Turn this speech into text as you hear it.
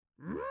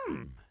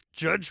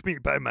judge me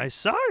by my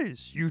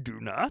size, you do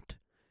not.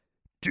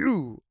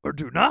 Do or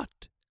do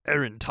not,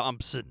 Aaron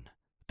Thompson.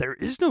 There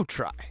is no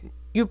try.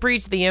 You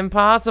preach the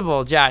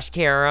impossible, Josh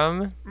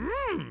Karam.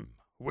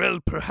 Well,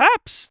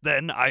 perhaps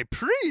then I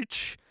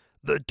preach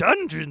the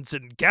Dungeons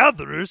and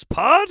Gatherers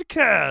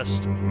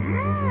podcast.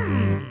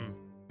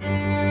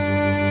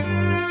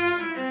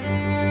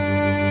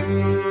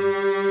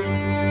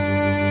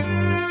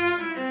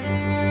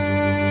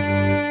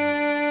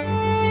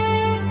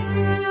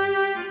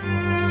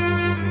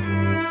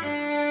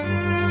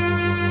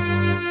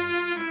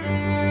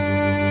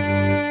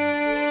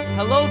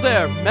 Hello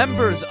there,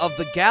 members of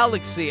the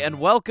galaxy, and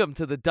welcome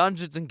to the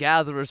Dungeons &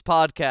 Gatherers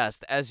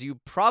podcast. As you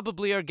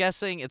probably are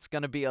guessing, it's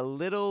going to be a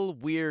little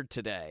weird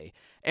today.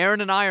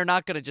 Aaron and I are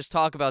not going to just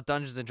talk about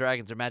Dungeons &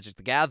 Dragons or Magic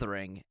the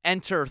Gathering.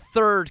 Enter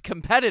third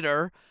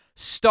competitor,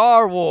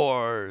 Star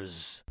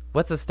Wars.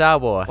 What's a Star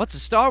Wars? What's a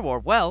Star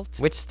Wars? Well,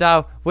 Which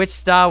Star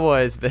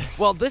Wars is this?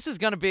 well, this is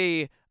going to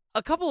be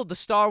a couple of the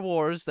Star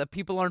Wars that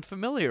people aren't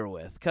familiar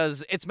with,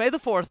 because it's May the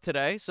 4th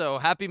today, so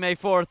happy May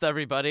 4th,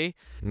 everybody.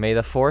 May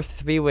the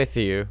 4th be with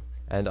you,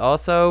 and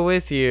also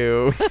with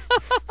you.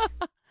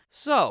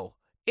 So,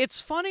 it's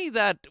funny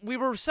that we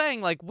were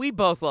saying, like, we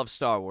both love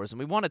Star Wars, and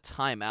we want to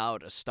time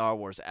out a Star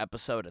Wars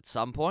episode at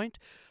some point.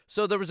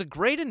 So there was a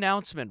great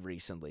announcement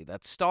recently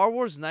that Star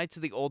Wars Knights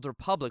of the Old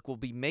Republic will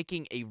be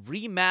making a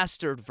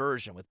remastered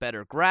version with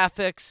better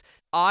graphics.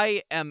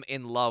 I am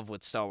in love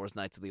with Star Wars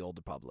Knights of the Old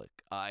Republic.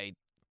 I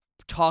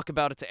talk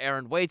about it to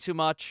Aaron way too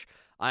much.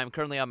 I'm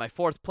currently on my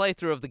 4th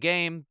playthrough of the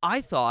game. I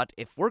thought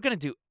if we're going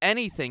to do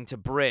anything to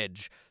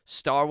bridge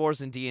Star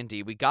Wars and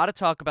D&D, we got to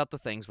talk about the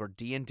things where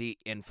D&D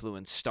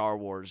influenced Star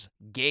Wars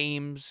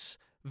games,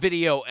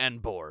 video,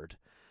 and board.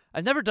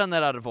 I've never done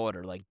that out of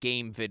order, like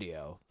game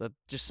video. That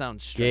just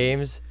sounds strange.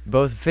 Games,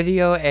 both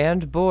video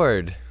and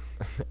board.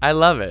 I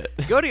love it.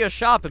 Go to your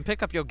shop and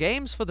pick up your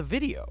games for the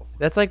video.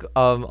 That's like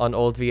on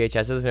old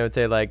VHSs when it would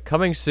say like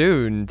coming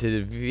soon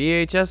to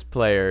VHS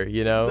player,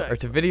 you know, Exactly. or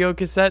to video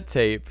cassette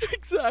tape.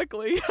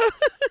 Exactly.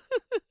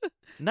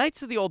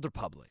 Knights of the Old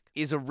Republic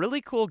is a really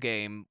cool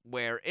game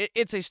where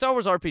it's a Star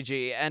Wars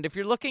RPG, and if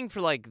you're looking for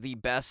like the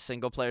best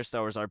single-player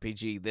Star Wars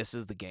RPG, this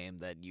is the game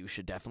that you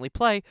should definitely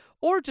play,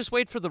 or just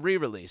wait for the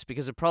re-release,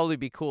 because it'd probably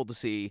be cool to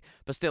see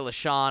Bastila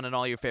Shan and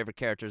all your favorite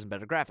characters and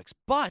better graphics.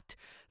 But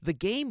the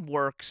game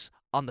works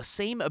on the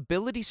same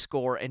ability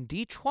score and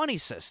D20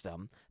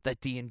 system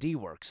that D&D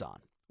works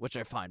on, which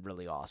I find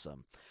really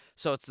awesome.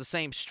 So it's the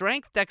same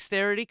strength,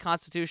 dexterity,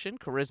 constitution,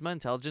 charisma,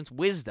 intelligence,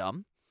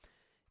 wisdom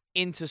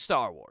into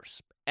Star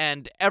Wars.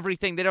 And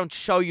everything, they don't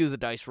show you the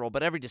dice roll,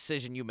 but every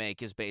decision you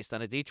make is based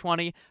on a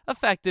d20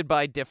 affected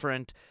by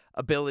different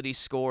ability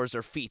scores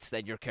or feats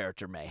that your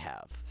character may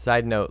have.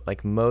 Side note,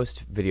 like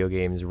most video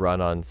games run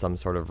on some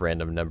sort of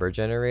random number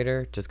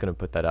generator. Just going to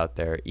put that out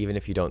there. Even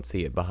if you don't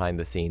see it behind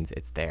the scenes,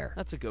 it's there.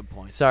 That's a good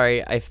point.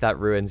 Sorry if that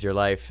ruins your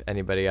life,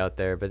 anybody out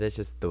there, but it's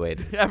just the way it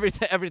is.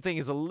 Everything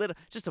is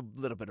just a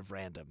little bit of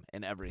random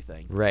in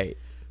everything. Right.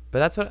 But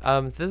that's what,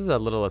 this is a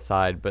little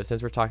aside, but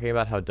since we're talking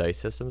about how dice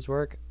systems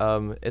work,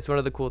 it's one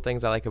of the cool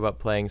things I like about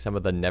playing some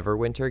of the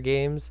Neverwinter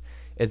games,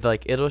 is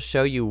like, it'll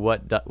show you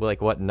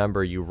what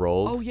number you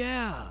rolled. Oh,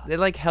 yeah. It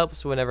like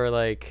helps whenever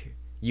like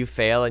you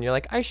fail and you're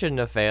like, I shouldn't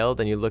have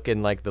failed, and you look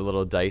in like the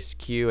little dice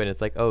queue and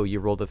it's like, oh, you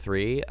rolled a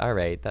 3? All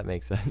right, that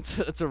makes sense.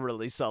 That's a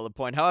really solid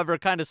point. However,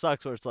 it kind of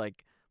sucks where it's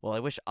like, well, I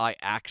wish I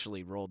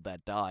actually rolled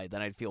that die.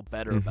 Then I'd feel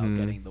better about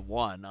getting the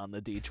 1 on the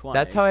D20.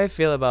 That's how I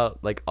feel about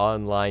like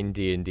online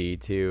D&D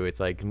too. It's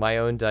like my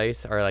own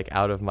dice are like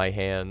out of my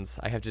hands.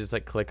 I have to just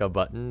like click a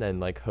button and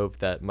like hope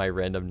that my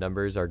random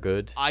numbers are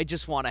good. I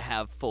just want to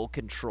have full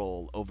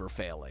control over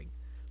failing.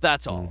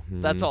 That's all.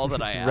 That's all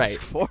that I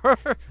ask Right. for.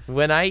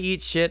 When I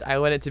eat shit, I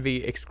want it to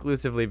be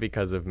exclusively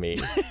because of me.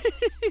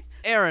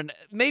 Aaron,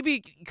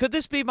 maybe could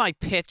this be my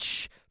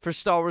pitch for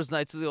Star Wars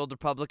Knights of the Old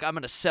Republic? I'm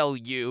going to sell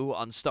you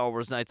on Star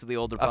Wars Knights of the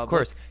Old Republic. Of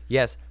course,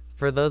 yes.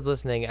 For those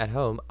listening at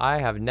home, I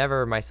have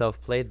never myself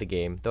played the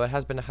game, though it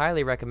has been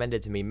highly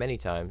recommended to me many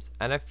times,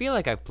 and I feel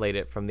like I've played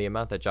it from the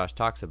amount that Josh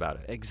talks about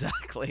it.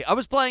 Exactly. I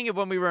was playing it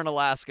when we were in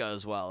Alaska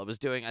as well. I was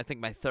doing, I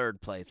think, my 3rd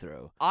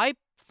playthrough. I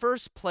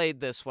first played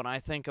this when I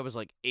think I was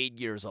like 8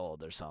 years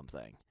old or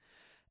something.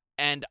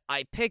 And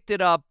I picked it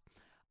up.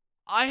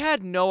 I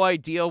had no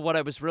idea what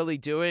I was really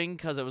doing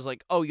because I was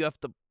like, oh, you have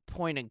to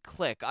point and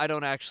click. I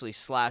don't actually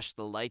slash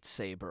the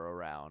lightsaber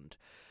around.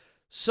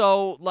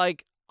 So,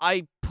 like,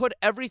 I put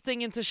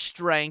everything into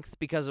strength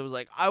because it was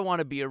like, I want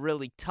to be a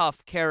really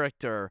tough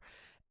character,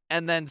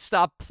 and then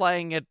stopped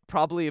playing it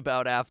probably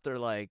about after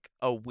like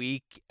a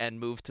week and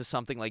moved to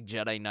something like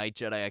Jedi Knight,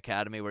 Jedi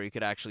Academy, where you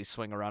could actually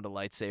swing around a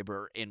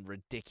lightsaber in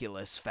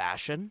ridiculous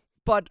fashion.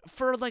 But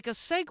for like a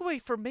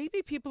segue for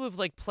maybe people who've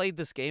like played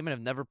this game and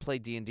have never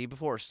played D&D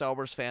before, or Star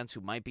Wars fans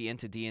who might be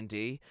into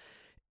D&D,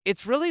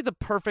 it's really the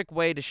perfect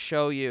way to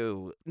show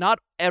you not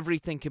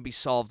everything can be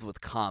solved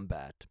with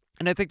combat.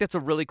 And I think that's a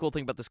really cool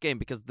thing about this game,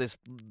 because this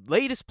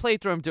latest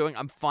playthrough I'm doing,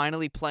 I'm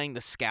finally playing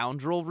the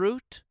scoundrel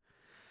route.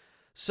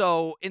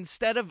 So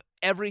instead of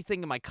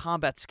everything in my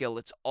combat skill,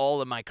 it's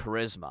all in my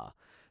charisma.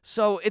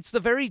 So it's the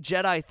very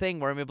Jedi thing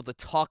where I'm able to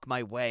talk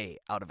my way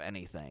out of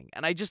anything.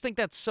 And I just think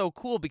that's so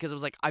cool because it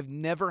was like, I've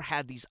never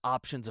had these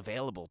options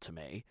available to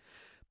me,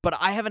 but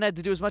I haven't had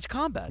to do as much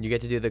combat. You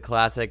get to do the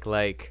classic,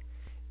 like,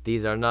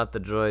 these are not the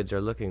droids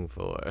you're looking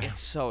for. It's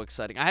so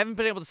exciting. I haven't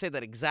been able to say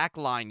that exact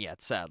line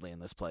yet, sadly, in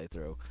this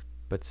playthrough.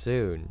 But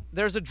soon.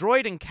 There's a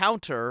droid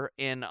encounter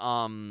in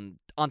on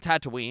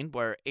Tatooine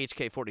where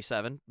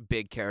HK-47,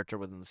 big character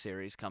within the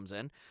series, comes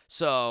in.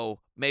 So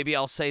maybe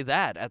I'll say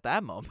that at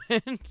that moment.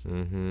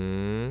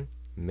 Mm-hmm.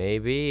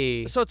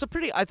 Maybe. So it's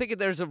I think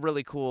there's a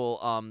really cool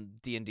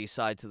D&D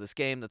side to this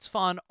game that's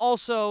fun.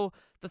 Also,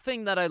 the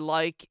thing that I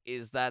like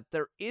is that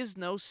there is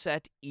no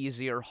set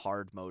easy or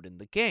hard mode in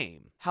the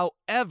game.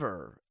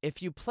 However,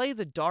 if you play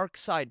the dark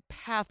side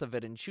path of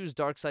it and choose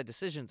dark side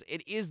decisions,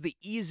 it is the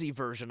easy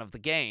version of the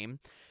game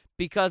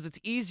because it's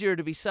easier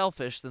to be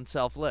selfish than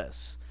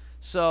selfless.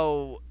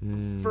 So,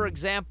 for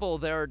example,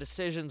 there are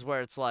decisions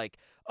where it's like,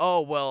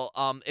 oh, well,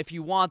 if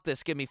you want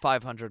this, give me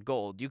 500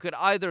 gold. You could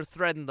either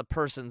threaten the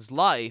person's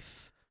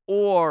life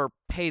or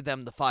pay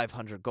them the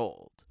 500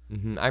 gold.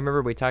 Mm-hmm. I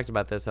remember we talked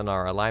about this on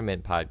our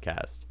alignment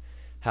podcast,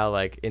 how,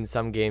 like, in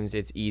some games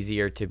it's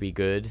easier to be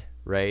good,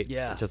 right?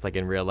 Yeah. Just like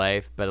in real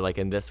life. But, like,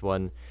 in this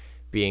one,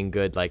 being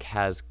good, like,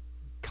 has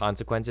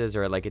consequences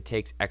or, like, it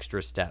takes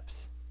extra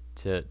steps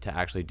to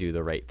actually do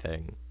the right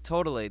thing.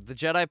 Totally. The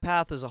Jedi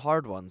path is a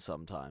hard one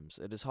sometimes.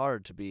 It is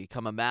hard to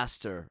become a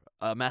master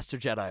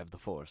Jedi of the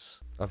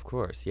Force. Of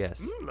course,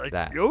 yes. Like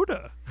that.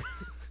 Yoda.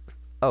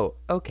 Oh,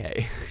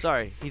 okay.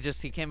 Sorry, he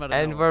came out of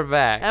And nowhere. we're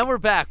back. And we're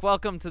back.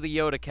 Welcome to the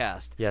Yoda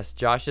cast. Yes,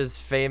 Josh's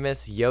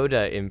famous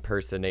Yoda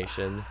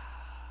impersonation.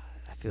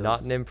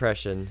 Not an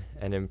impression,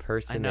 an I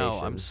impersonation. know.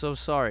 I'm so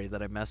sorry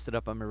that I messed it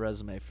up on my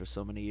resume for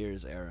so many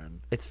years,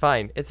 Aaron. It's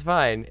fine. It's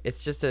fine.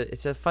 It's just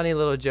it's a funny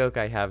little joke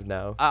I have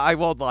now. I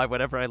won't lie.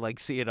 Whenever I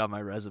see it on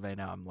my resume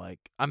now,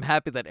 I'm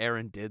happy that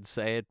Aaron did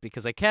say it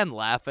because I can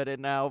laugh at it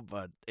now.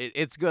 But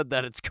it's good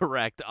that it's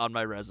correct on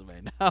my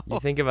resume now. You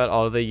think about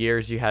all the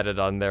years you had it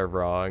on there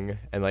wrong,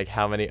 and like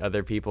how many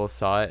other people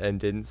saw it and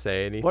didn't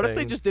say anything. What if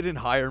they just didn't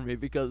hire me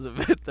because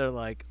of it? They're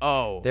like,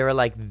 oh, They were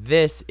like,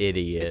 this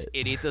idiot. this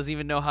idiot doesn't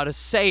even know how to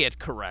say it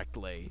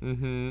correctly.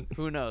 Mm-hmm.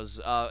 Who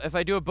knows? If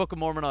I do a Book of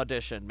Mormon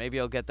audition, maybe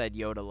I'll get that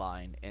Yoda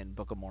line in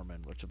Book of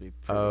Mormon, which will be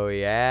pretty, Oh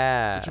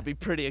yeah. which will be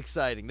pretty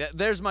exciting.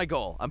 There's my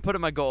goal. I'm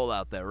putting my goal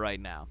out there right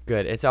now.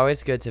 Good. It's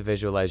always good to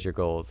visualize your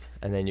goals,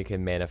 and then you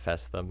can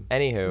manifest them.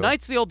 Anywho.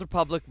 Knights of the Old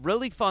Republic,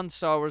 really fun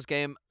Star Wars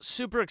game.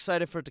 Super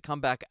excited for it to come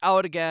back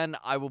out again.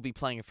 I will be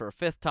playing it for a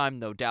 5th time,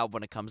 no doubt,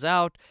 when it comes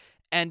out.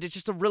 And it's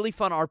just a really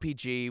fun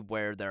RPG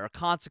where there are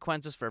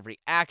consequences for every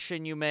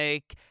action you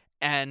make,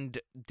 and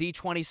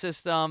D20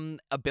 system,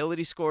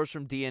 ability scores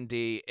from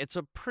D&D. It's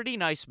a pretty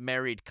nice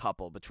married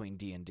couple between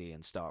D&D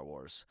and Star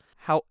Wars.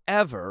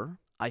 However,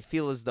 I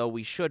feel as though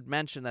we should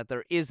mention that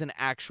there is an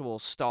actual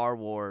Star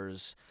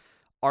Wars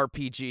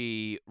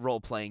RPG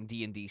role-playing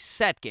D&D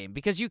set game,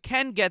 because you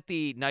can get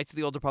the Knights of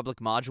the Old Republic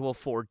module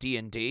for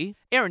D&D.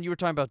 Aaron, you were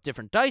talking about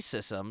different dice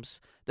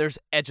systems. There's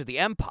Edge of the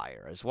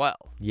Empire as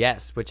well.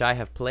 Yes, which I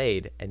have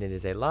played, and it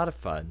is a lot of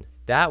fun.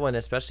 That one,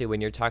 especially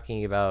when you're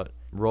talking about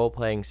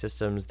role-playing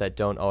systems that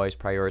don't always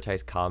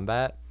prioritize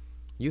combat,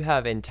 you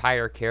have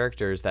entire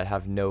characters that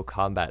have no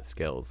combat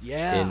skills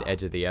in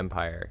Edge of the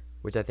Empire,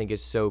 which I think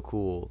is so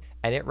cool.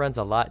 And it runs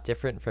a lot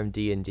different from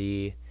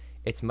D&D.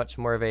 It's much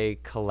more of a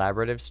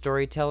collaborative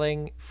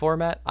storytelling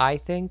format, I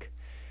think,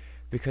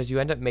 because you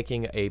end up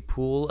making a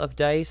pool of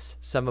dice,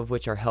 some of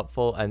which are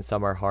helpful and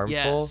some are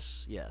harmful.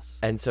 Yes.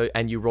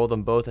 And you roll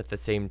them both at the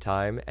same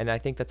time, and I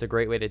think that's a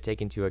great way to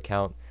take into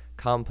account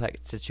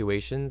complex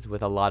situations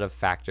with a lot of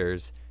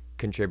factors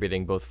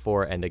contributing both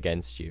for and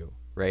against you,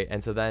 right?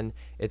 And so then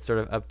it's sort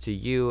of up to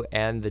you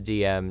and the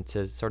DM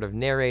to sort of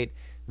narrate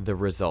the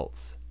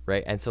results,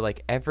 right? And so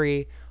like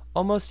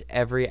almost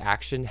every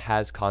action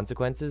has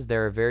consequences.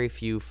 There are very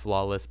few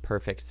flawless,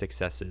 perfect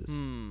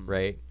successes,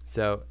 right?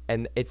 So,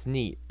 and it's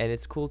neat. And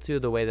it's cool, too,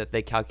 the way that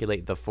they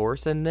calculate the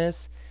force in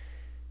this.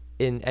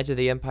 In Edge of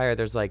the Empire,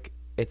 there's like,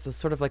 it's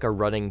sort of like a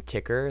running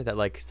ticker that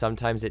like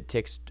sometimes it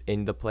ticks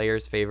in the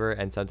player's favor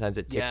and sometimes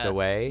it ticks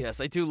away. Yes,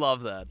 I do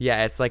love that.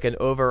 Yeah, it's like an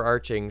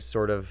overarching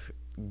sort of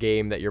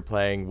game that you're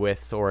playing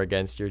with or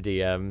against your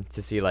DM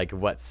to see like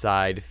what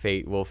side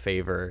fate will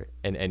favor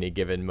in any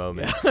given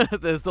moment.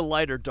 There's the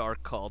light or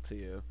dark call to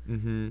you.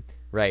 Mm-hmm.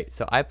 Right.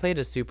 So I played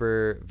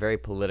a very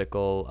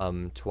political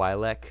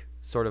Twi'lek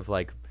sort of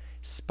like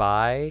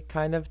spy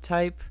kind of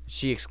type.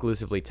 She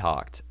exclusively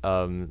talked.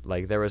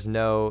 Like there was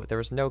no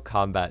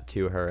combat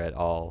to her at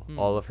all.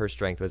 All of her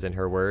strength was in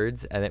her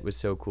words, and it was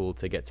so cool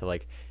to get to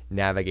like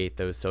navigate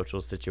those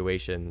social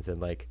situations and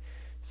like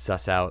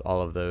suss out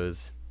all of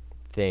those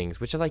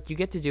things, which are like you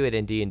get to do it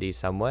in D&D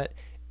somewhat.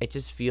 It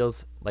just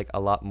feels like a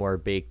lot more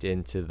baked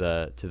into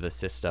the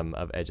system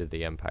of Edge of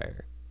the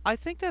Empire. I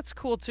think that's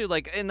cool too.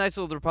 Like in Knights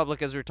of the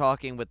Republic, as we were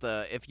talking with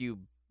if you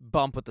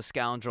bump with the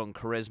scoundrel and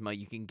charisma,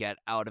 you can get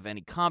out of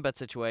any combat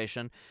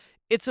situation.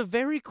 it's a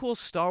very cool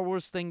Star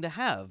Wars thing to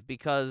have,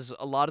 because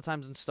a lot of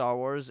times in Star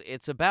Wars,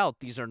 it's about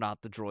these are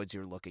not the droids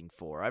you're looking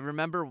for. I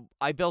remember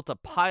I built a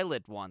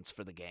pilot once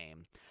for the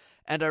game,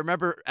 and I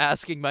remember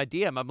asking my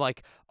DM, I'm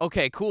like,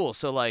 okay, cool,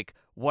 so, like,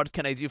 what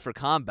can I do for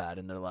combat?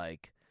 And they're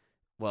like,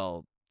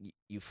 well,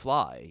 you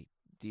fly.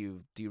 Do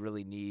you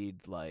really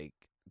need, like,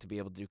 to be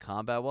able to do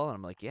combat well? And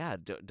I'm like, yeah,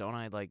 don't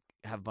I, like,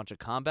 have a bunch of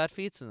combat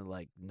feats? And they're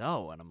like,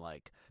 no. And I'm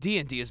like,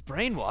 D&D has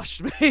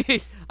brainwashed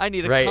me. I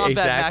need a Right, combat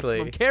exactly.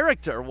 maximum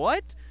character.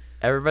 What?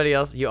 Everybody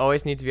else, you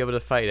always need to be able to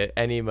fight at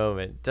any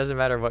moment. Doesn't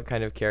matter what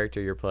kind of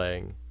character you're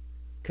playing.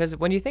 Because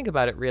when you think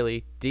about it,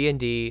 really,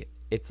 D&D,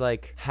 it's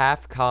like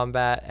half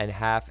combat and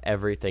half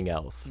everything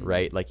else,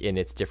 right? Like in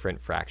its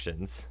different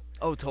fractions.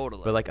 Oh,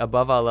 totally. But like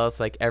above all else,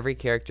 like every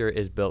character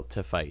is built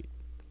to fight.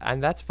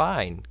 And that's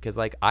fine, because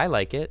like I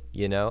like it,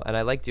 you know, and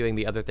I like doing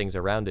the other things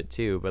around it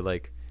too. But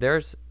like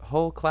there's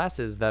whole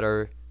classes that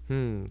are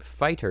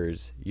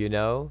fighters, you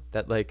know,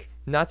 that like,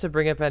 not to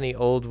bring up any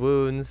old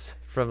wounds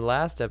from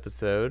last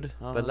episode,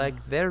 but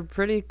like they're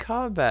pretty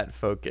combat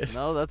focused.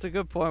 No, that's a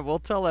good point. We'll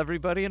tell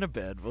everybody in a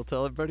bit.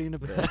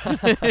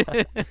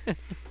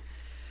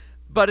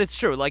 But it's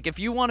true. Like, if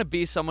you want to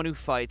be someone who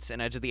fights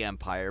in Edge of the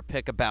Empire,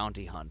 pick a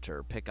bounty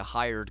hunter, pick a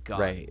hired gun.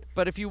 Right.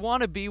 But if you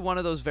want to be one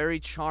of those very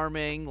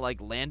charming,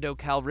 like, Lando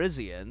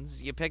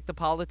Calrissians, you pick the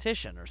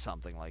politician or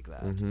something like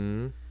that.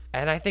 Mm-hmm.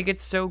 And I think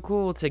it's so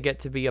cool to get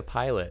to be a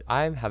pilot.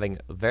 I'm having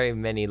very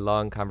many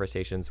long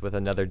conversations with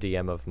another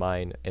DM of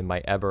mine in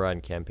my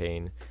Eberron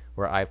campaign,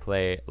 where I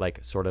play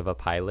like sort of a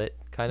pilot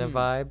kind of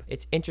vibe.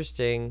 It's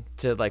interesting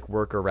to like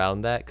work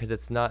around that, because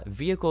it's not,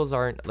 vehicles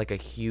aren't like a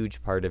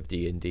huge part of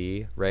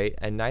D&D, right?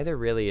 And neither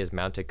really is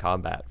mounted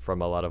combat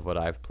from a lot of what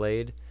I've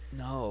played.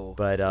 No.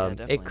 But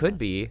definitely it could not.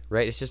 be,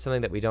 right? It's just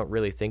something that we don't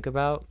really think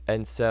about.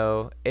 And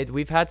so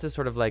we've had to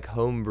sort of like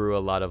homebrew a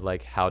lot of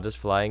like, how does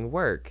flying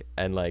work?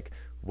 And like,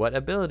 what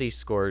ability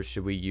scores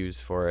should we use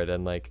for it?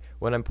 And like,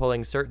 when I'm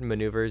pulling certain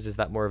maneuvers, is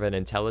that more of an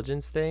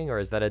intelligence thing, or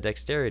is that a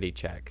dexterity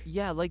check?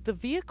 Yeah, like, the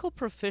vehicle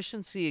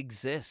proficiency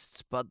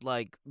exists, but,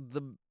 like,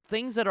 the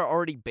things that are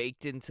already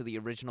baked into the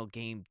original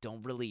game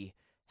don't really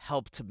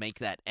help to make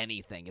that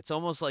anything. It's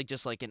almost like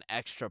just like an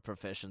extra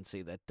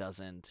proficiency that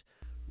doesn't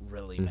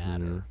really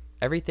matter.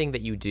 Everything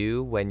that you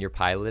do when you're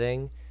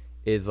piloting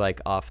is like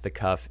off the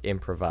cuff,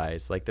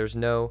 improvised. Like there's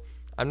no,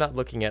 I'm not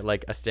looking at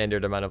like a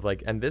standard amount of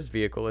like, and this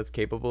vehicle is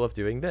capable of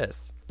doing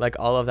this. Like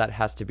all of that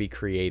has to be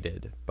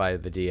created by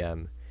the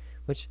DM,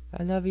 which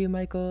I love you,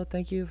 Michael.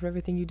 Thank you for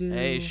everything you do.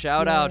 Hey,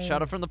 shout out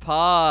from the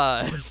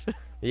pod.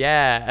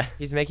 Yeah,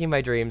 he's making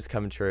my dreams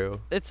come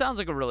true. It sounds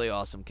like a really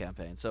awesome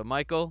campaign. So,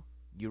 Michael,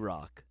 you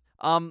rock.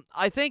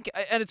 I think,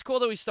 and it's cool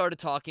that we started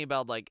talking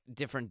about like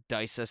different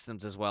dice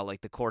systems as well, like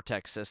the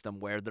Cortex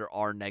system, where there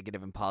are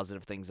negative and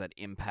positive things that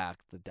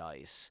impact the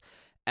dice.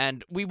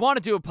 And we want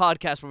to do a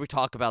podcast where we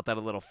talk about that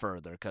a little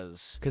further,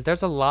 because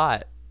there's a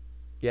lot.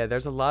 Yeah,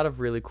 there's a lot of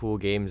really cool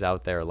games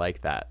out there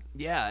like that.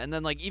 yeah, and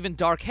then like even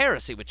Dark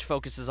Heresy, which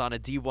focuses on a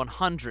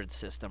D100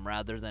 system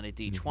rather than a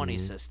D20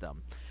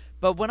 system.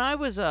 But when I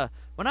was a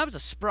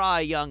spry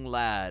young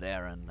lad,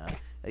 Aaron,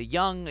 a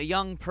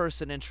young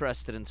person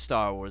interested in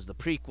Star Wars, the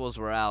prequels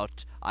were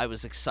out. I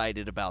was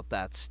excited about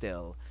that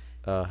still.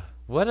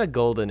 What a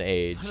golden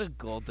age. What a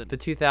golden. The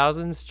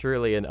 2000s,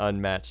 truly an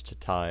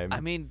unmatched time.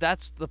 I mean,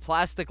 that's the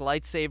plastic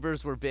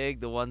lightsabers were big,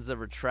 the ones that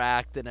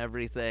retract and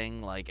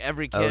everything. Like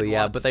every kid. Oh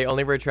yeah, but they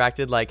only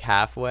retracted like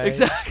halfway.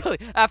 Exactly.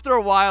 After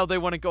a while, they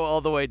want to go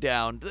all the way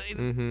down.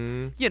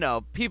 Mm-hmm. You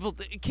know,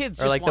 kids.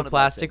 Or just like the wanted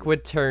plastic lightsabers.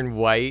 would turn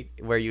white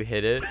where you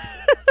hit it.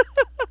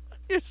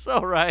 You're so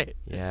right.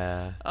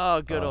 Yeah.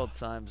 Oh, good old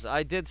times.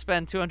 I did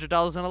spend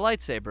 $200 on a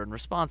lightsaber in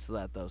response to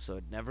that, though, so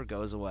it never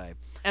goes away.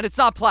 And it's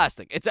not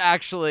plastic. It's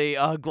actually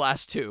a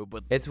glass tube.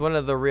 But It's one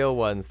of the real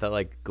ones that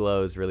like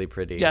glows really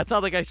pretty. yeah, it's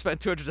not like I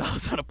spent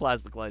 $200 on a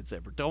plastic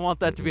lightsaber. Don't want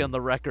that to be on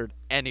the record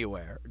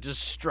anywhere.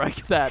 Just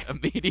strike that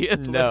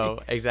immediately. No,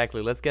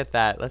 exactly. Let's set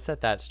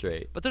that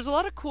straight. But there's a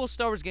lot of cool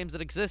Star Wars games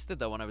that existed,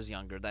 though, when I was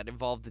younger that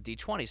involved the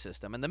D20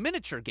 system. And the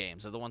miniature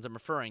games are the ones I'm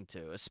referring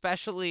to,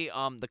 especially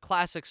the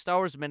classic Star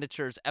Wars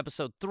miniatures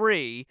Episode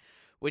 3,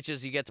 which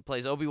is you get to play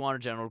as Obi-Wan or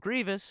General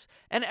Grievous,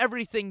 and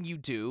everything you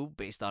do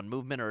based on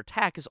movement or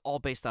attack is all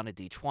based on a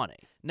D20.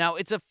 Now,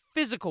 it's a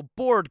physical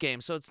board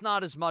game, so it's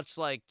not as much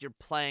like you're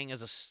playing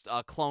as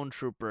a clone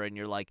trooper and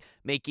you're, like,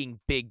 making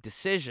big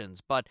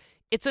decisions, but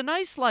it's a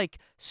nice, like,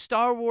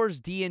 Star Wars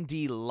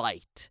D&D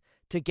light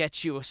to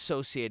get you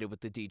associated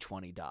with the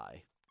D20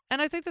 die.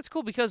 And I think that's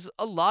cool because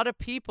a lot of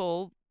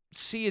people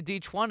see a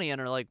D20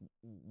 and are like,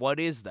 what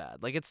is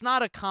that? Like, it's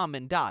not a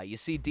common die. You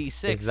see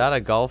D6. Is that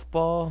a golf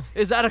ball?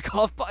 Is that a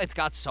golf ball? It's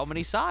got so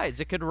many sides.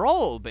 It could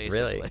roll,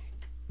 basically. Really?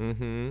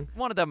 Mm-hmm.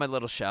 Wanted to have my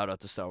little shout out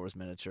to Star Wars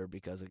Miniature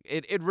because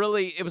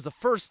it was the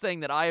first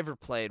thing that I ever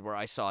played where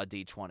I saw a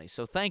D20.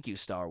 So thank you,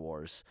 Star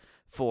Wars,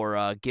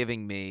 for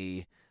giving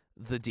me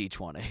the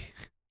D20.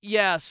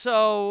 Yeah,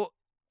 so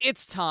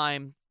it's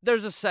time.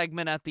 There's a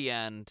segment at the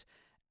end.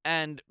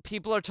 And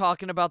people are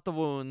talking about the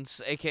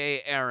wounds,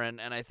 a.k.a. Aaron,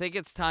 and I think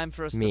it's time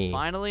for us to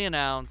finally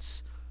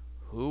announce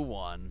who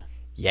won.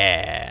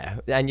 Yeah.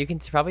 And you can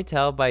probably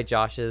tell by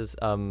Josh's,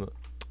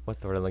 what's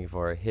the word I'm looking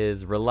for?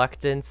 His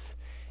reluctance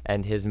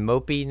and his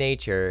mopey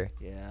nature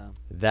Yeah.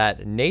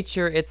 that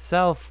nature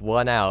itself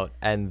won out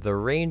and the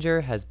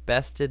ranger has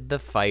bested the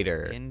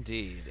fighter.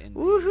 Indeed.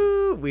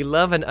 Woohoo! We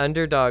love an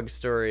underdog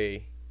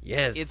story.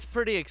 Yes. It's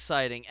pretty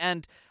exciting,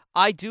 and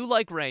I do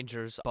like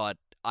Rangers, but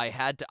I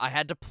had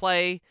to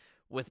play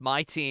with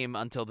my team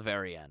until the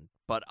very end.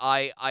 But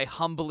I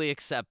humbly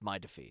accept my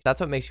defeat. That's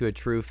what makes you a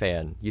true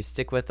fan. You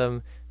stick with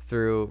them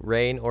through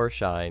rain or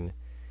shine.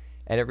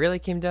 And it really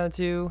came down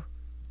to,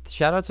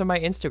 shout out to my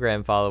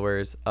Instagram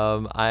followers.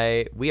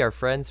 We are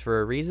friends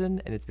for a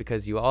reason, and it's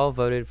because you all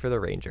voted for the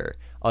Ranger.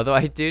 Although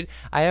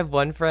I have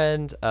one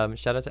friend,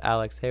 shout out to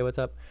Alex, hey, what's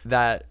up,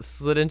 that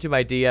slid into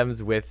my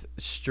DMs with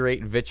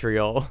straight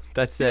vitriol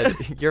that said,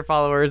 your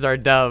followers are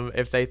dumb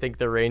if they think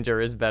the Ranger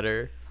is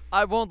better.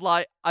 I won't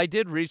lie, I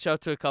did reach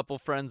out to a couple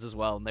friends as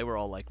well, and they were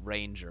all like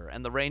Ranger,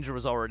 and the Ranger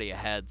was already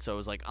ahead, so it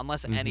was like,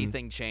 unless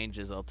anything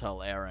changes, I'll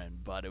tell Aaron.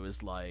 But it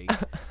was like,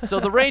 so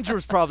the Ranger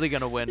was probably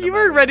gonna win. You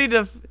were ready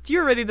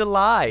to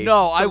lie.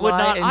 No, I would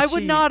not. I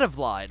would not have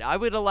lied. I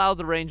would allow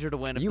the Ranger to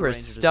win. If you the were Ranger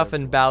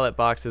stuffing ballot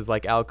boxes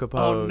like Al Capone.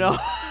 Oh no,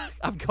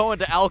 I'm going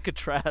to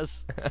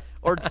Alcatraz,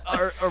 or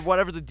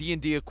whatever the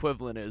D&D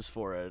equivalent is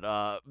for it.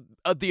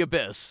 The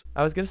Abyss.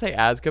 I was gonna say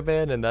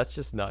Azkaban, and that's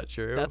just not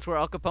true. That's where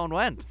Al Capone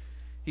went.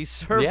 He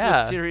served Yeah.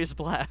 with Sirius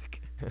Black.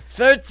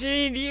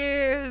 13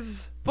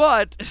 years!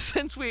 But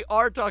since we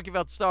are talking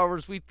about Star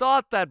Wars, we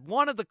thought that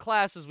one of the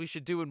classes we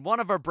should do in one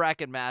of our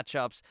bracket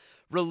matchups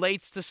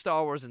relates to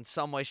Star Wars in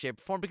some way,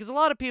 shape, or form. Because a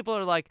lot of people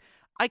are like,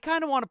 I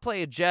kind of want to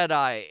play a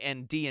Jedi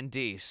in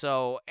D&D.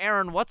 So,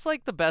 Aaron, what's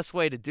like the best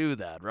way to do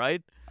that,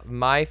 right?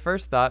 My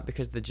first thought,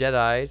 because the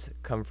Jedis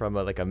come from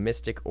a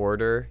mystic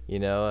order,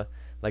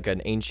 like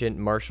an ancient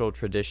martial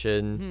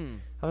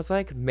tradition, I was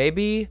like,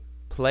 maybe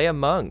play a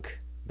monk.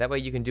 That way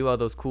you can do all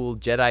those cool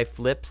Jedi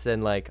flips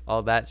and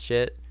all that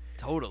shit.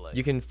 Totally.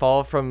 You can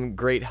fall from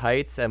great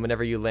heights, and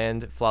whenever you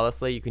land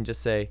flawlessly, you can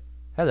just say,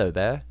 hello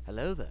there.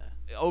 Hello there.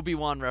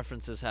 Obi-Wan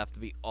references have to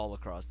be all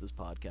across this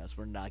podcast.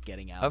 We're not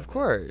getting out of it. Of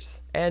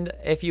course. And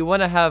if you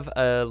want to have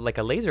a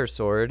laser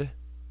sword,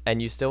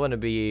 and you still want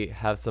to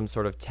have some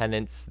sort of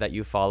tenets that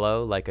you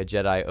follow, like a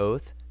Jedi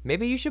oath,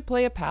 maybe you should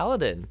play a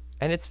paladin.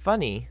 And it's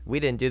funny,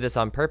 we didn't do this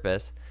on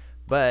purpose,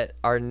 but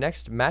our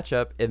next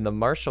matchup in the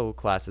martial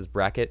classes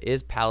bracket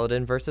is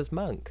Paladin versus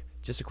Monk.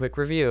 Just a quick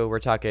review. We're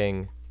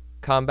talking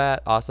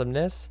combat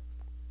awesomeness,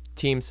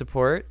 team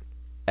support,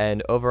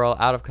 and overall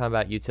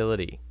out-of-combat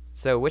utility.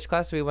 So which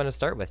class do we want to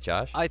start with,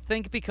 Josh? I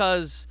think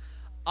because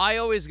I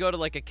always go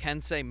to a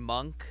Kensei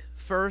Monk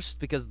first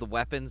because of the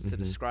weapons to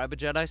describe a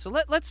Jedi. So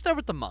let's start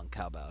with the Monk.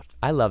 How about?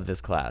 I love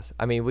this class.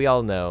 I mean, we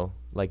all know,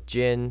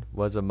 Jin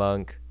was a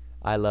monk.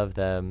 I love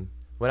them.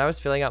 When I was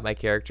filling out my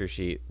character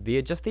sheet, the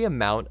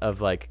amount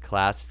of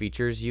class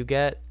features you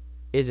get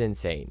is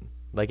insane.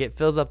 It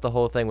fills up the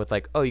whole thing with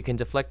you can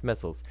deflect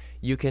missiles,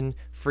 you can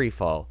free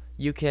fall,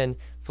 you can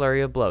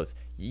flurry of blows,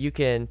 you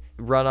can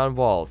run on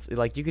walls,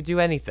 you could do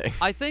anything.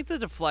 I think the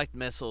deflect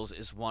missiles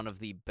is one of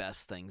the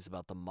best things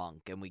about the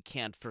Monk, and we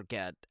can't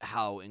forget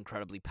how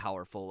incredibly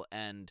powerful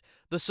and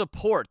the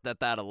support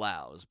that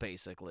allows.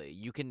 Basically,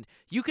 you could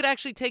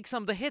actually take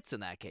some of the hits in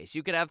that case.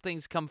 You could have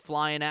things come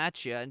flying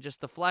at you and just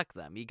deflect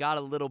them. You got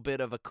a little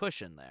bit of a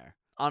cushion there.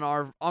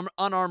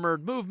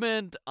 Unarmored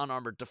movement,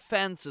 unarmored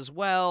defense as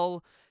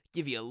well.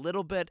 Give you a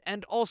little bit,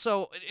 and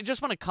also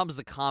just when it comes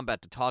to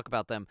combat, to talk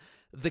about them,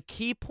 the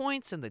key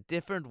points and the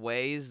different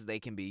ways they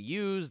can be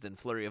used in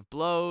flurry of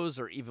blows,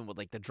 or even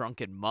with the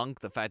drunken monk,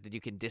 the fact that you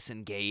can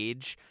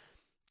disengage,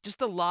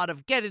 just a lot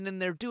of getting in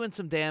there, doing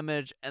some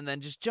damage, and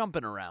then just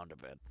jumping around a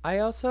bit. I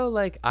also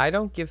I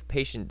don't give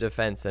patient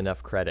defense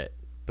enough credit.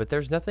 But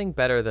there's nothing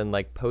better than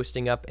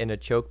posting up in a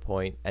choke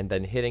point and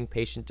then hitting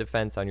patient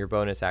defense on your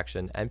bonus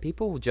action, and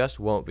people just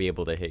won't be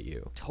able to hit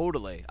you.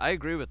 Totally. I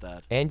agree with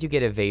that. And you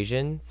get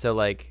evasion, so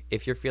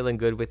if you're feeling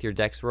good with your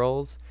dex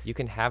rolls, you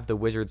can have the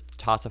wizard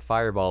toss a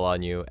fireball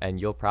on you and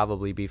you'll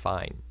probably be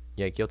fine.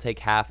 You'll take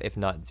half, if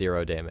not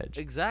 0 damage.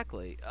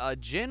 Exactly.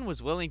 Jin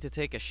was willing to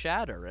take a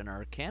shatter in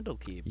our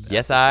Candlekeep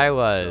Yes, episode, I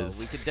was.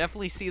 So we could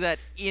definitely see that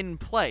in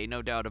play,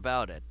 no doubt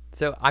about it.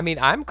 So, I mean,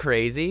 I'm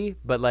crazy,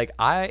 but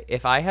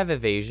if I have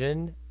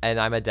evasion and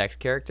I'm a dex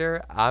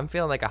character, I'm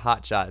feeling like a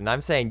hot shot, and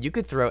I'm saying you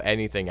could throw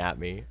anything at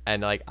me,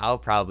 and I'll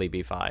probably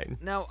be fine.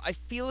 Now, I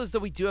feel as though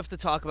we do have to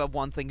talk about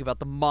one thing about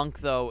the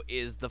Monk, though,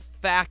 is the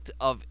fact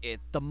of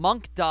it. The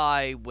Monk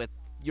die with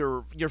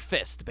your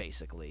fist,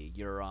 basically.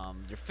 Your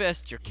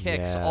fist, your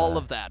kicks, all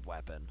of that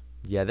weapon.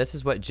 Yeah, this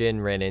is what Jin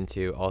ran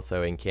into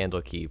also in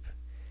Candlekeep.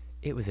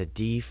 It was a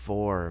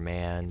D4,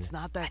 man. It's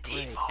not that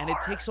great, and it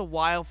takes a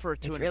while for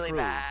it to improve. Really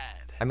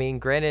bad. I mean,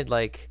 granted,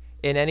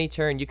 in any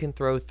turn, you can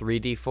throw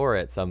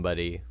 3D4 at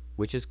somebody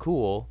which is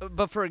cool.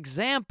 But for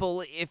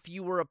example, if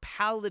you were a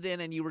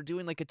paladin and you were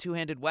doing like a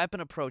two-handed weapon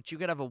approach, you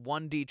could have a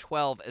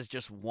 1d12 as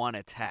just one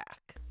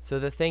attack. So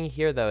the thing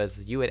here, though,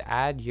 is you would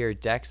add your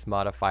dex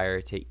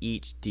modifier to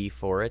each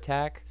d4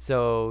 attack.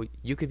 So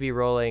you could be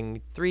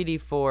rolling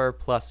 3d4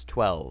 plus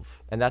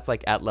 12. And that's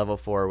like at level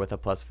 4 with a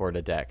plus 4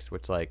 to dex,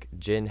 which like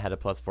Jin had a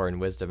plus 4 in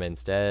wisdom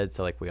instead.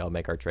 So like we all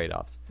make our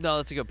trade-offs. No,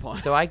 that's a good point.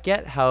 So I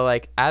get how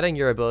like adding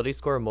your ability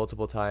score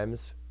multiple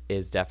times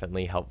is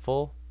definitely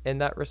helpful in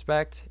that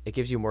respect. It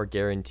gives you more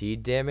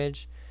guaranteed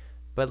damage.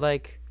 But,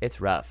 like, it's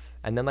rough.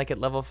 And then, like, at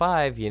level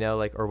 5, you know,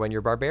 like, or when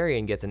your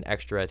barbarian gets an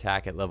extra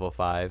attack at level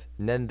 5,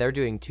 and then they're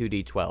doing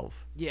 2d12,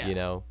 you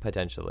know,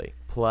 potentially,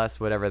 plus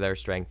whatever their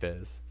strength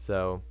is.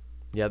 So,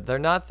 yeah, they're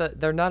not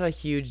a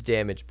huge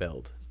damage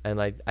build.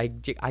 And I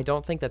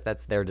don't think that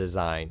that's their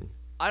design.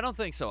 I don't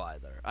think so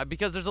either.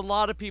 Because there's a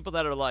lot of people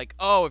that are like,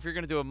 oh, if you're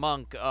going to do a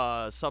monk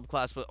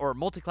subclass or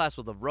multi-class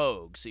with a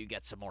rogue, so you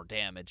get some more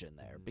damage in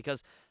there.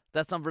 Because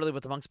that's not really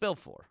what the monk's built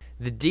for.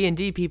 The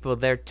D&D people,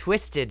 they're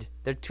twisted.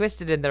 They're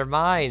twisted in their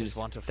minds. They just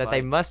want to that fight.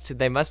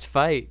 they must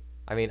fight.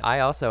 I mean, I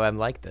also am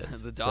like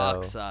this. The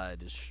dark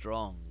side is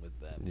strong with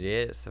them.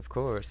 Yes, of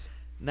course.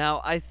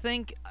 Now, I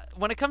think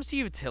when it comes to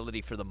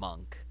utility for the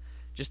monk,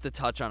 just to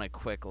touch on it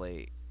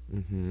quickly,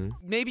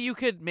 maybe you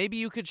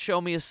could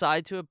show me a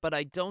side to it, but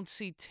I don't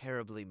see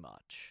terribly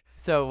much.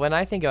 So when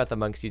I think about the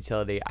monk's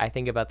utility, I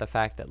think about the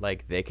fact that,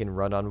 like, they can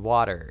run on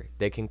water,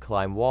 they can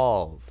climb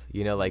walls,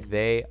 you know, like,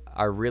 they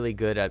are really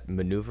good at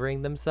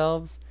maneuvering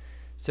themselves.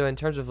 So in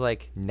terms of,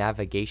 like,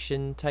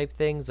 navigation type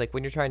things, like,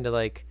 when you're trying to,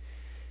 like,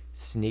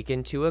 sneak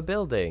into a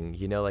building,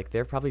 you know, like,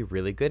 they're probably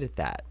really good at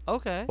that.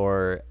 Okay.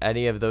 Or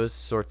any of those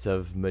sorts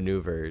of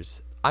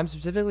maneuvers. I'm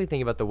specifically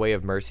thinking about the Way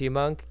of Mercy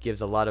monk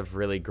gives a lot of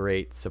really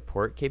great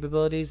support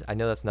capabilities. I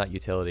know that's not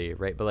utility,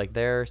 right? But, like,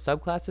 their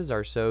subclasses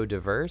are so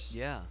diverse.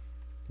 Yeah.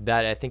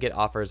 That I think it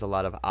offers a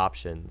lot of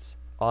options.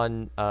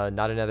 On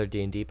Not Another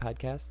D&D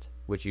podcast,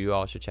 which you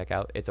all should check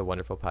out. It's a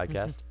wonderful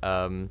podcast.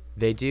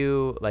 They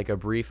do like a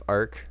brief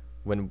arc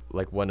when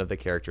like one of the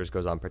characters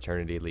goes on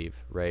paternity leave,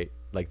 right?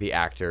 Like the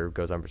actor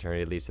goes on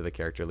paternity leave, so the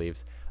character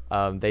leaves.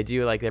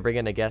 They bring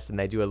in a guest and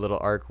they do a little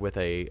arc with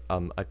a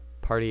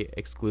party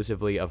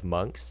exclusively of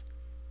monks,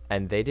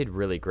 and they did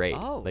really great.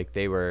 Oh. Like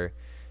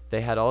they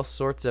had all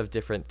sorts of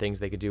different things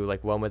they could do.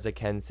 Like one was a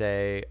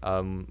Kensei,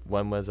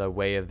 one was a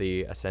Way of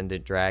the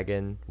Ascendant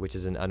Dragon, which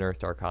is an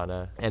unearthed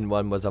arcana, and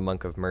one was a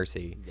Monk of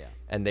Mercy. Yeah.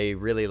 And they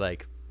really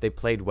they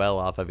played well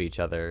off of each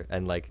other,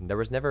 and like there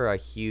was never a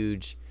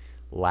huge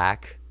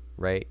lack,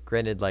 right?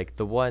 Granted, like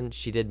the one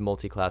she did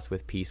multi-class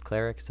with Peace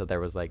Cleric, so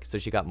there was so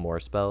she got more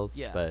spells.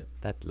 Yeah. But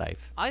that's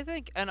life. I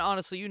think, and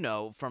honestly, you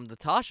know, from the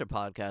Tasha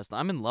podcast,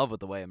 I'm in love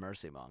with the Way of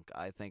Mercy monk.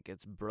 I think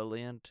it's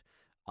brilliant.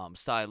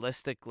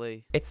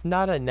 Stylistically, it's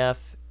not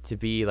enough to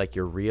be like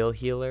your real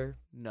healer.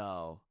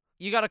 No.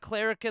 You got a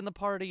cleric in the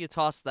party, you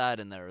toss that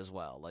in there as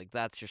well. Like,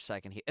 that's your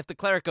second if the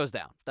cleric goes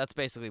down, that's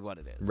basically what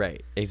it is.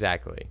 Right,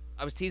 exactly.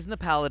 I was teasing the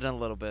paladin a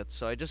little bit,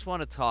 so I just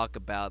want to talk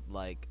about,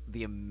 like,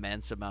 the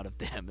immense amount of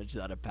damage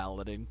that a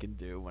paladin can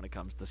do when it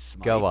comes to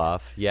smite. Go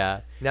off,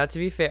 yeah. Now, to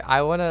be fair,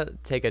 I want to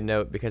take a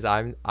note because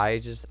I'm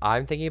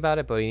thinking about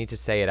it, but we need to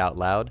say it out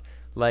loud.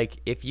 Like,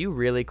 if you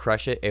really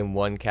crush it in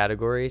one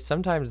category,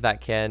 sometimes that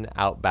can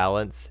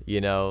outbalance, you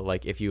know,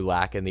 like if you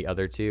lack in the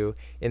other two.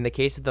 In the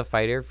case of the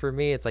fighter, for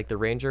me, it's like the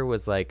ranger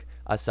was like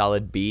a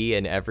solid B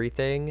in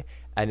everything,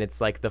 and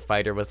it's like the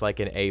fighter was like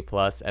an A+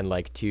 and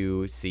like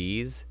 2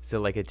 Cs,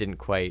 so like it didn't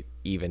quite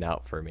even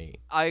out for me.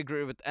 I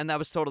agree with, and that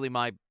was totally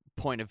my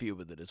point of view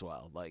with it as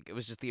well. Like, it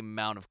was just the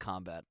amount of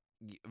combat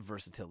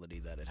versatility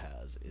that it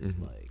has is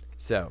like.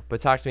 So,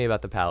 but talk to me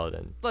about the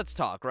paladin. Let's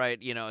talk, right?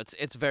 You know,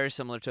 it's very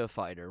similar to a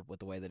fighter with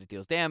the way that it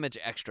deals damage,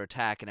 extra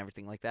attack, and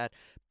everything like that.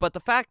 But the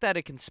fact that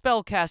it can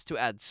spellcast to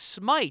add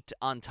smite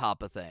on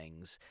top of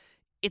things,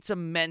 it's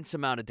immense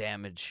amount of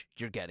damage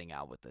you're getting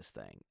out with this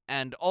thing.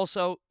 And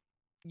also,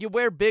 you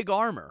wear big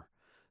armor.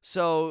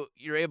 So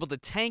you're able to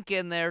tank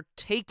in there,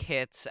 take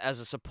hits as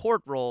a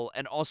support role,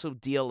 and also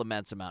deal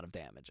immense amount of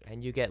damage.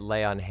 And you get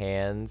lay on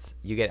hands.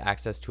 You get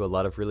access to a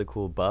lot of really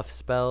cool buff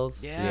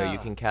spells. Yeah. You know, you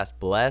can cast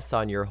Bless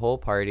on your whole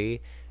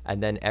party,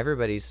 and then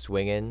everybody's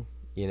swinging,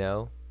 you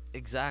know.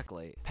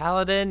 Exactly.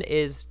 Paladin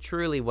is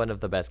truly one of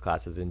the best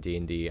classes in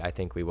D&D, I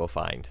think we will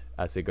find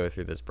as we go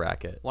through this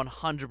bracket.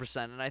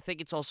 100%. And I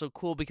think it's also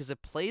cool because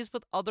it plays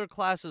with other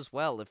classes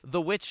well. If the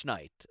Witch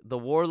Knight, the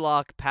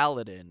Warlock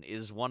Paladin,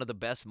 is one of the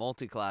best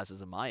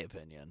multi-classes in my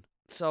opinion.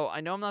 So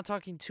I know I'm not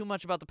talking too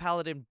much about the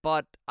Paladin,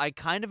 but I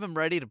kind of am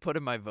ready to put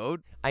in my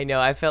vote. I know.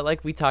 I felt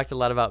like we talked a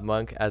lot about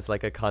Monk as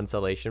like a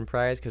consolation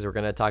prize because we're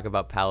going to talk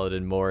about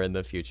Paladin more in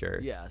the future.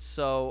 Yeah,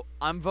 so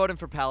I'm voting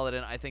for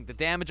Paladin. I think the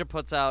damage it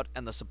puts out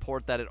and the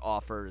support that it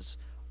offers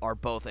are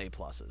both A+.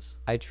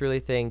 I truly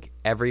think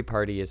every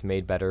party is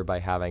made better by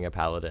having a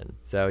Paladin.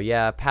 So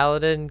yeah,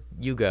 Paladin,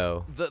 you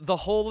go. The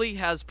Holy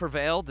has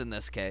prevailed in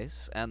this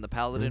case, and the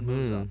Paladin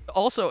moves up.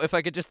 Also, if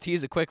I could just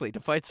tease it quickly,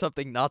 to fight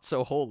something not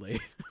so holy.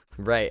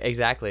 Right,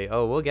 exactly.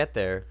 Oh, we'll get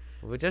there.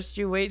 Well, just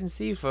you wait and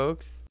see,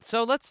 folks.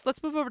 So let's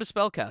move over to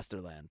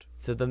Spellcaster Land.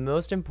 So the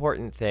most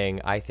important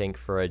thing, I think,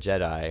 for a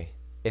Jedi,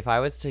 if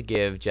I was to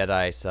give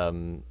Jedi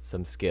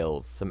some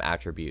skills, some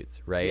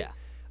attributes, right? Yeah.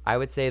 I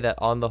would say that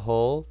on the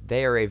whole,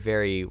 they are a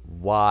very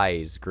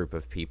wise group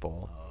of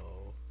people.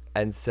 Oh.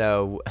 And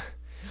so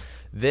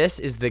this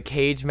is the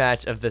cage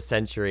match of the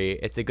century.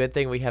 It's a good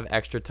thing we have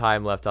extra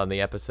time left on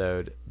the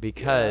episode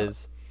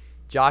because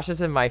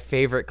Josh's and my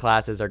favorite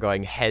classes are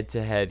going head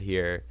to head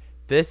here.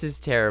 This is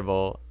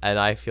terrible, and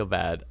I feel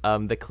bad.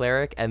 The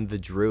Cleric and the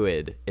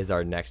Druid is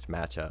our next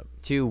matchup.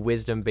 Two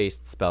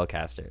wisdom-based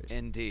spellcasters.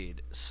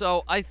 Indeed.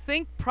 So I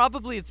think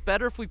probably it's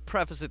better if we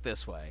preface it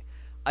this way.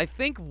 I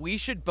think we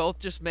should both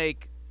just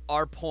make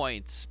our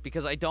points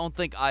because I don't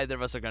think either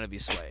of us are going to be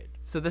swayed.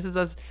 So this is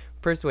us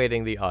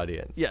persuading the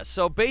audience. Yeah,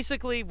 so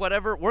basically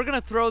whatever, we're going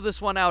to throw this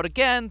one out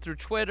again through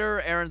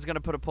Twitter. Aaron's going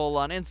to put a poll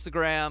on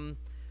Instagram.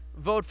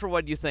 Vote for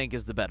what you think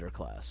is the better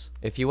class.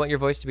 If you want your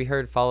voice to be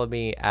heard, follow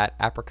me at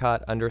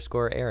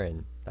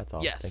apricot_Aaron. That's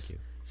all. Yes. Thank you.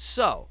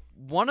 So,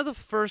 one of the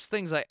first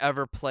things I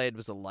ever played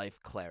was a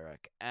Life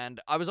Cleric,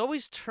 and I was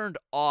always turned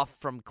off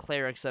from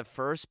clerics at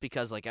first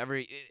because like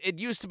it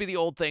used to be the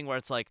old thing where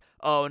it's like,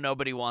 oh,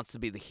 nobody wants to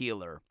be the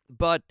healer.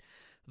 But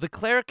the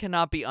cleric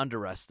cannot be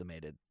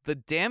underestimated. The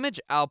damage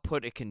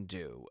output it can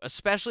do,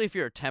 especially if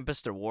you're a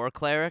Tempest or War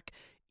Cleric,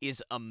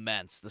 is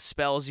immense. The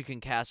spells you can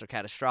cast are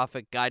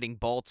catastrophic. Guiding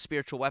Bolt,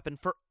 Spiritual Weapon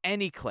for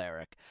any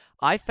cleric.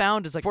 I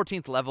found as like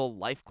 14th level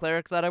Life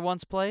Cleric that I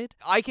once played,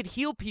 I could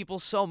heal people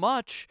so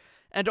much.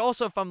 And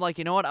also if I'm like,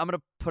 you know what, I'm going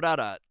to put out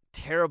a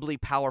terribly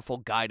powerful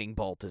Guiding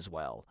Bolt as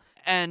well.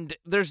 And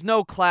there's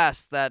no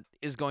class that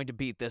is going to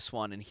beat this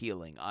one in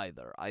healing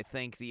either. I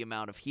think the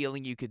amount of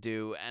healing you could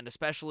do, and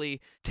especially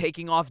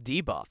taking off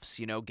debuffs,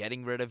 you know,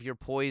 getting rid of your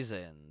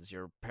poisons,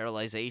 your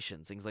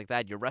paralyzations, things like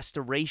that, your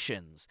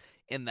restorations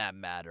in that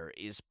matter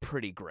is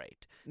pretty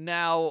great.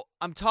 Now,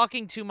 I'm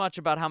talking too much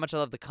about how much I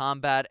love the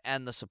combat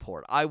and the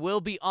support. I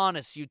will be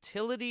honest,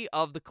 utility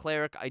of the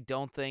cleric I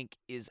don't think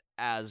is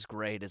as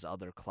great as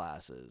other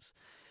classes.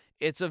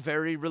 It's a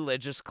very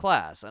religious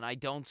class, and I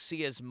don't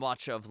see as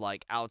much of,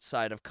 like,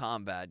 outside of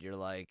combat. You're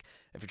like,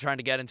 if you're trying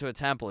to get into a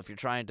temple, if you're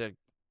trying to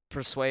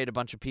persuade a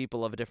bunch of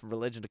people of a different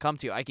religion to come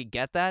to you, I could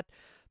get that.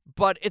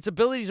 But its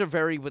abilities are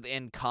very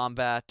within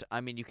combat.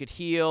 I mean, you could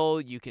heal,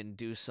 you can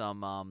do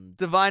some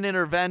divine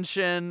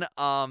intervention.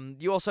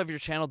 You also have your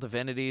channel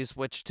divinities,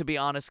 which, to be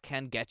honest,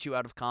 can get you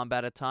out of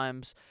combat at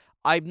times.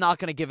 I'm not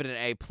going to give it an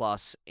A+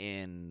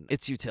 in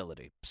its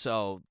utility.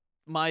 So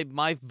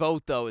my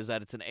vote though is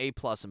that it's an A+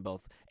 in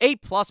both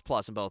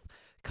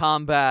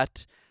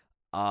combat,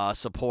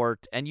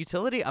 support, and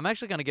utility. I'm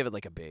actually gonna give it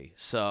like a B.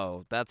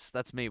 So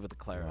that's me with the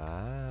cleric.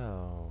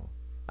 Wow.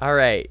 All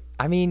right.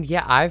 I mean,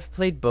 yeah, I've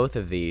played both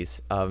of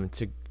these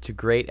to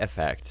great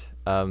effect.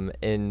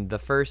 In the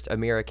first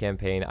Amira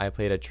campaign, I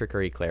played a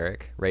trickery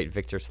cleric, right,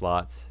 Victor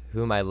Slots,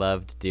 whom I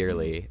loved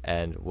dearly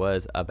and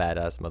was a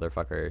badass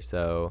motherfucker.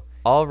 So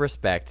all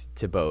respect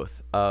to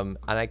both. And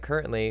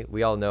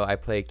we all know I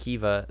play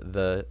Kiva,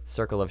 the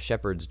Circle of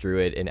Shepherds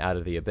druid in Out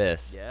of the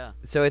Abyss. Yeah.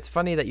 So it's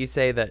funny that you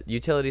say that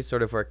utility is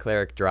sort of where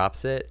cleric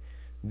drops it,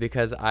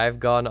 because I've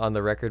gone on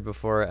the record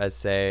before as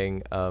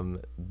saying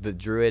the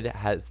druid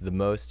has the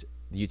most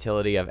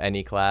utility of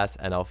any class,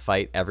 and I'll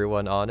fight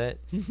everyone on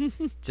it.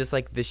 Just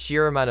like the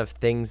sheer amount of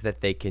things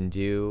that they can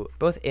do,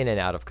 both in and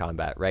out of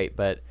combat, right?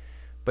 But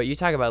you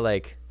talk about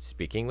like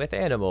speaking with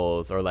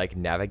animals or like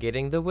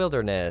navigating the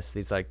wilderness,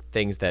 these like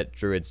things that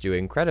druids do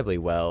incredibly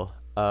well,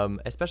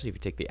 especially if you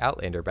take the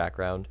Outlander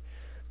background.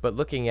 But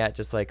looking at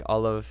just like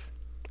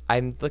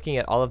I'm looking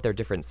at all of their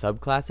different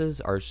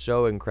subclasses are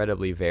so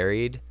incredibly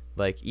varied.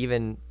 Like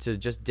even to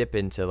just dip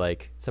into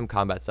like some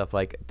combat stuff,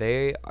 like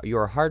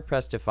you're hard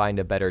pressed to find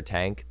a better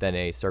tank than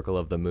a Circle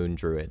of the Moon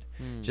druid.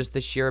 Just the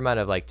sheer amount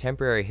of like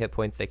temporary hit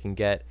points they can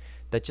get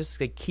that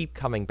just like keep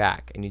coming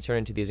back, and you turn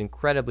into these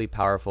incredibly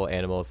powerful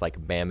animals like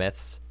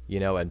mammoths, you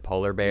know, and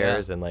polar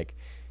bears. Yeah. And like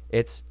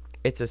it's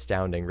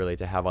astounding really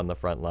to have on the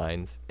front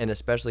lines, and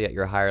especially at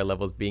your higher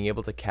levels, being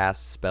able to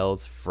cast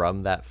spells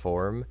from that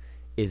form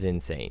is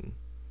insane.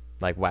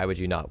 Like, why would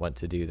you not want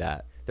to do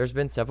that? There's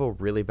been several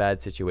really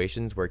bad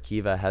situations where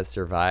Kiva has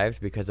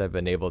survived because I've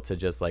been able to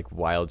just like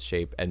wild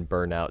shape and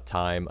burn out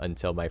time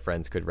until my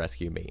friends could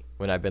rescue me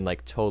when I've been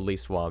like totally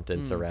swamped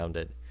and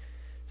surrounded.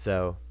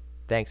 So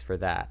thanks for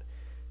that.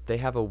 They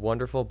have a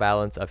wonderful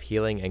balance of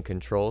healing and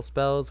control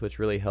spells, which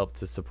really help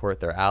to support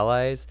their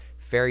allies.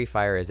 Fairy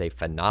Fire is a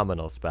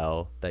phenomenal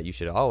spell that you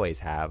should always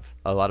have.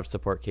 A lot of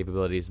support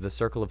capabilities. The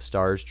Circle of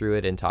Stars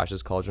druid in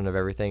Tasha's Cauldron of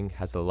Everything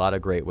has a lot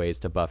of great ways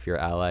to buff your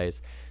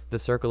allies. The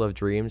Circle of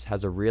Dreams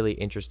has a really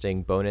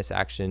interesting bonus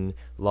action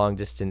long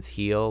distance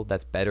heal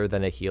that's better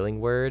than a healing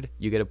word.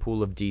 You get a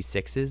pool of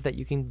D6s that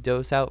you can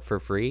dose out for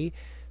free.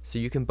 So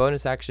you can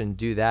bonus action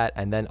do that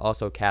and then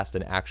also cast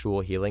an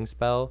actual healing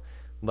spell,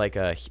 like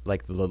the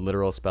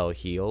literal spell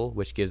Heal,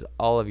 which gives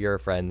all of your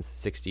friends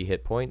 60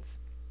 hit points.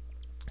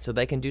 So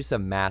they can do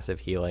some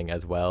massive healing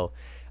as well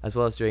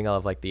as doing all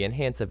of like the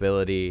enhance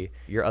ability,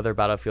 your other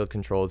battlefield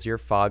controls, your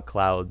fog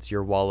clouds,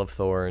 your wall of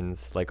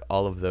thorns, like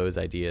all of those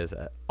ideas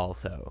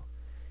also.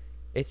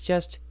 It's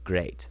just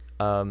great.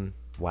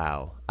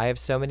 Wow. I have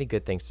so many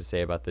good things to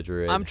say about the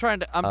Druid. I'm trying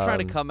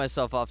to cut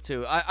myself off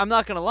too. I'm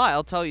not gonna lie.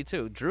 I'll tell you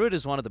too. Druid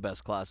is one of the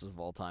best classes of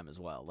all time as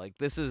well. Like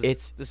this is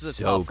a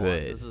so tough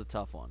good. one. This is a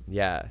tough one.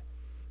 Yeah.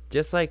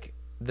 Just like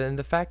then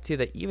the fact too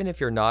that even if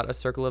you're not a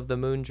Circle of the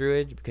Moon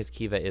Druid, because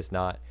Kiva is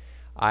not,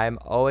 I'm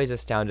always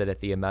astounded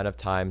at the amount of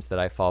times that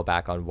I fall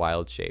back on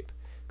Wild Shape.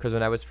 Because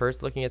when I was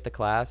first looking at the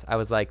class, I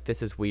was like,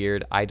 this is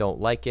weird. I don't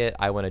like it.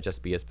 I want to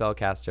just be a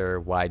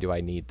spellcaster. Why do I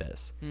need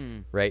this?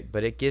 Right?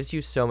 But it gives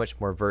you so much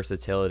more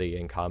versatility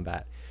in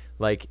combat.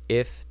 Like,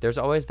 if there's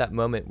always that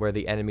moment where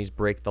the enemies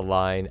break the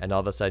line and all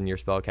of a sudden your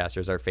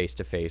spellcasters are face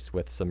to face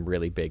with some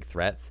really big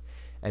threats,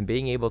 and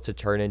being able to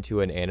turn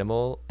into an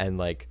animal and,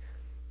 like,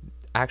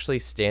 actually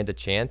stand a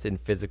chance in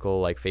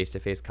physical, like, face to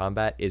face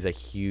combat is a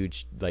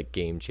huge, like,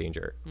 game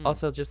changer.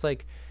 Also, just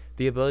like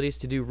the abilities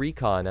to do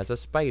recon as a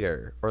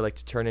spider, or like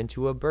to turn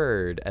into a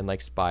bird and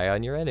like spy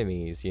on your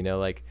enemies, you know,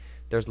 like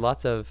there's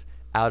lots of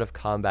out of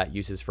combat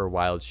uses for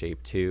Wild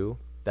Shape too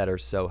that are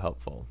so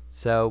helpful.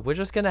 So we're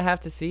just gonna have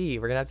to see.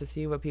 We're gonna have to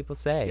see what people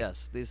say.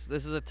 Yes, this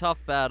is a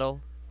tough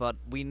battle, but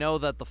we know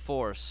that the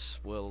Force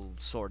will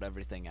sort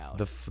everything out.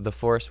 The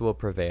Force will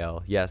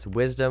prevail. Yes,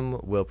 wisdom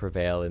will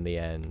prevail in the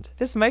end.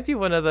 This might be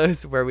one of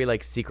those where we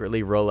like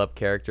secretly roll up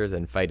characters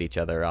and fight each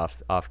other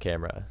off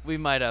camera. We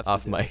might have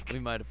off to mic. We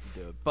might have to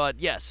do it. But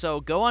yeah,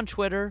 so go on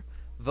Twitter,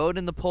 vote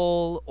in the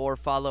poll, or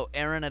follow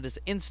Aaron at his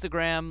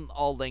Instagram.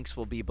 All links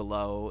will be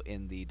below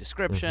in the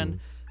description.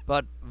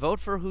 But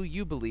vote for who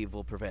you believe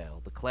will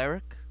prevail, the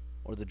Cleric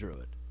or the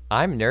Druid.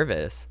 I'm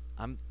nervous.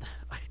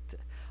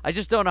 I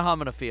just don't know how I'm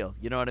gonna feel.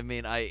 You know what I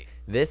mean?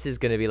 This is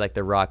gonna be like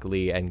the Rock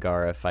Lee and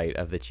Gara fight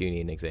of the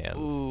tuning exams.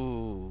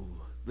 Ooh,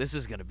 this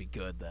is gonna be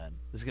good then.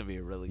 This is gonna be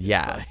a really good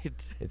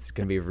fight. It's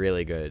gonna be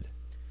really good.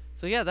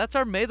 So yeah, that's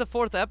our May the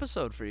 4th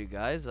episode for you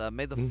guys.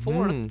 May the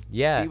 4th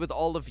be with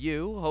all of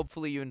you.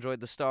 Hopefully you enjoyed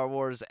the Star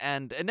Wars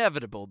and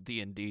inevitable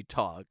D&D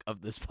talk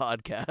of this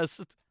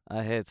podcast.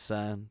 I hate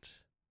sand.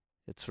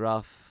 It's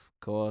rough,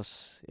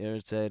 coarse,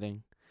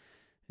 irritating.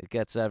 It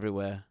gets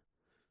everywhere.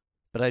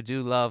 But I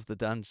do love the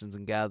Dungeons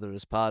and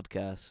Gatherers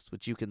podcast,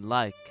 which you can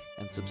like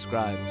and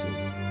subscribe to.